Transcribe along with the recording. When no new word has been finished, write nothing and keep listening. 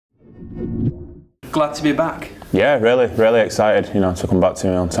glad to be back? Yeah, really excited, you know, to come back to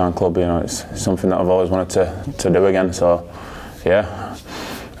my own town club. You know, it's something that I've always wanted to do again. So, yeah,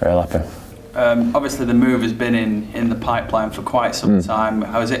 very happy. Obviously, the move has been in the pipeline for quite some time.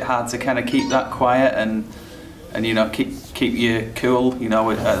 How is it hard to kind of keep that quiet and you know keep you cool? You know,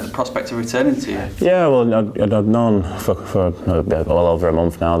 with the prospect of returning to you. Yeah, well, I've known for well over a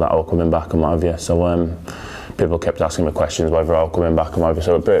month now that I was coming back and what have you. So people kept asking me questions whether I was coming back and what have you.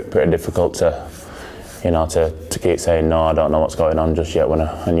 So it's pretty difficult to, you know, to keep saying no, I don't know what's going on just yet when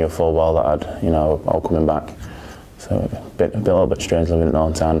I knew full well that I was coming back. So a little bit strange living in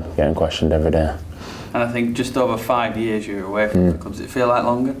Northern Town, getting questioned every day. And I think just over 5 years you were away from the club. Does it feel like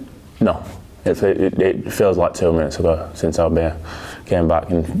longer? No, it feels like 2 minutes ago since came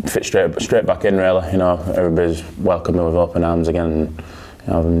back and fit straight back in really. You know, everybody's welcomed me with open arms again, and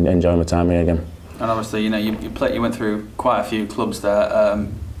you know, I'm enjoying my time here again. And obviously, you know, you went through quite a few clubs there.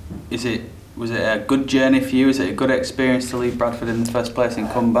 Was it a good journey for you? Is it a good experience to leave Bradford in the first place and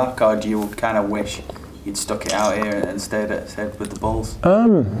come back, or do you kind of wish you'd stuck it out here and stayed with the Bulls?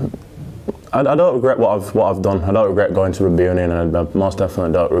 I don't regret what I've done. I don't regret going to Rugby Union, and I most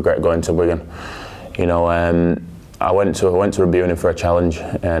definitely don't regret going to Wigan. You know, I went to Rugby Union for a challenge,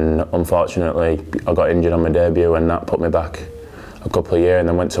 and unfortunately I got injured on my debut, and that put me back a couple of years, and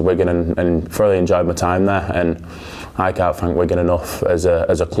then went to Wigan and thoroughly enjoyed my time there. And I can't thank Wigan enough as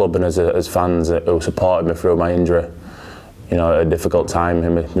a club and as fans who supported me through my injury. You know, a difficult time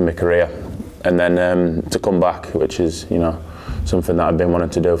in my career, and then to come back, which is, you know, something that I've been wanting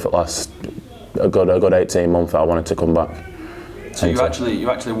to do for the last a good 18 months. I wanted to come back. So you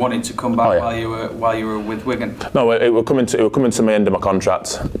actually wanted to come back while you were with Wigan? No, it was coming to the end of my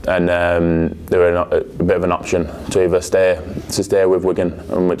contract, and there were a bit of an option to either stay with Wigan,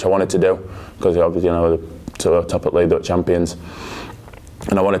 which I wanted to do because obviously, you know, the top at League Dutch champions,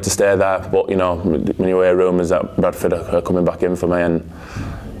 and I wanted to stay there. But you know, when you hear rumours that Bradford are coming back in for me, and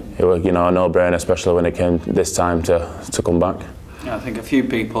it was, you know, a no-brainer, especially when it came this time to come back. Yeah, I think a few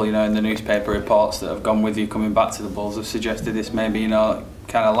people, you know, in the newspaper reports that have gone with you coming back to the Bulls have suggested this may be, you know,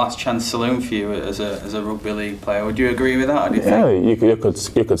 kind of last chance saloon for you as a rugby league player. Would you agree with that? Or do you think?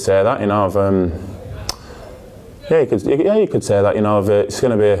 You could say that. You know, you could say that. You know, it's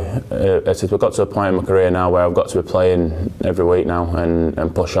going to be. We've got to a point in my career now where I've got to be playing every week now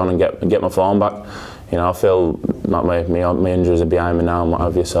and push on and get my form back. You know, I feel like my injuries are behind me now and what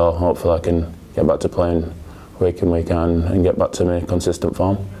have you. So hopefully I can get back to playing week in, week out, and get back to my consistent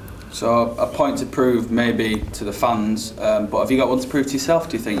form. So a point to prove maybe to the fans, but have you got one to prove to yourself,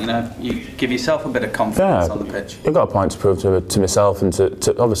 do you think? You know, you give yourself a bit of confidence on the pitch. You've got a point to prove to myself and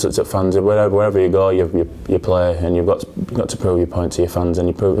to obviously to fans. Wherever you go, you play, and you've got to prove your point to your fans, and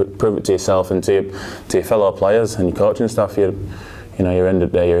you prove it to yourself and to your fellow players and your coaching staff. You know, you're in the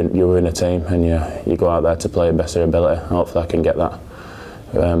day, you're in a team, and you go out there to play your best of your ability. Hopefully I can get that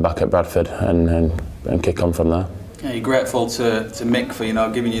back at Bradford and kick on from there. Yeah, you're grateful to Mick for, you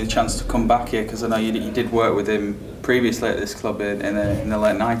know, giving you the chance to come back here, because I know you did work with him previously at this club in the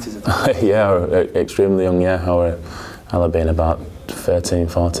late 90s. I think. Yeah, extremely young. Yeah, I'll have been about 13,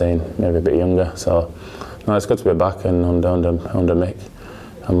 14, maybe a bit younger. So no, it's good to be back and under Mick,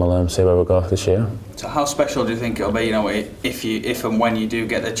 and we'll see where we go this year. So how special do you think it'll be, you know, if and when you do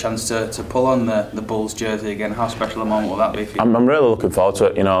get the chance to pull on the Bulls jersey again? How special a moment will that be for you? I'm really looking forward to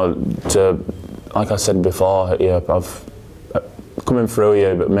it. You know, like I said before, yeah, I've coming through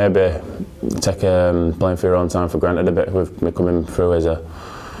here, but maybe take playing for your own time for granted a bit with me coming through as a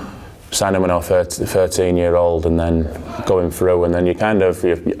signing when I was 13-year-old, and then going through, and then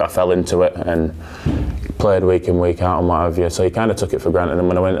I fell into it and played week in, week out and what have you. So you kind of took it for granted. And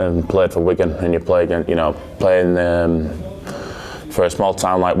when I went and played for Wigan, and you play again, you know, playing for a small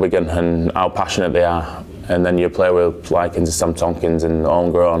town like Wigan and how passionate they are, and then you play with like into Sam Tompkins and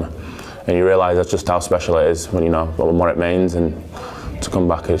homegrown, and you realise that's just how special it is when you know what it means. And to come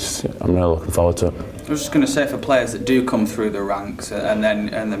back, I'm really looking forward to it. I was just going to say, for players that do come through the ranks and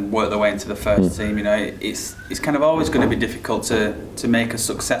then work their way into the first team, you know, it's kind of always going to be difficult to make a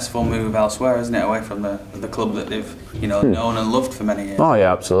successful move elsewhere, isn't it, away from the club that they've, you know, known and loved for many years. Oh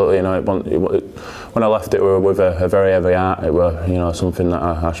yeah, absolutely. You know, when I left, it were with a very heavy heart. It were, you know, something that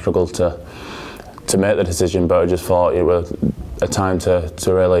I struggled to make the decision, but I just thought it was a time to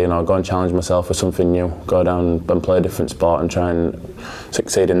really, you know, go and challenge myself with something new, go down and play a different sport and try and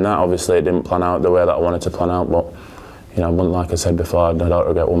succeed in that. Obviously it didn't plan out the way that I wanted to plan out, but you know, like I said before, I don't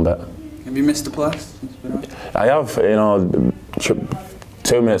regret one bit. Have you missed a place? I have, you know,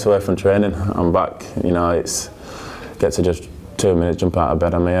 2 minutes away from training, I'm back. You know, get to just 2 minutes, jump out of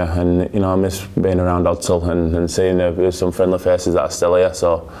bed, I'm here, and you know, I miss being around Odsal and seeing there's some friendly faces that are still here.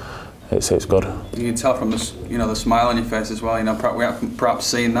 So it's good. You can tell from the smile on your face as well. We haven't perhaps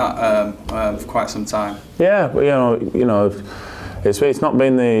seen that for quite some time. Yeah, but it's not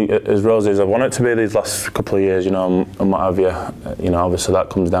been as rosy as I want it to be these last couple of years, and what have you. Obviously that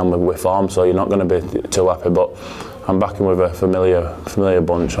comes down with form, so you're not going to be too happy. But I'm backing with a familiar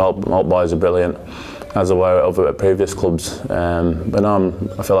bunch. All boys are brilliant, as I were at other previous clubs. But now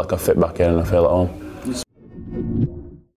I feel like I fit back in and I feel at home.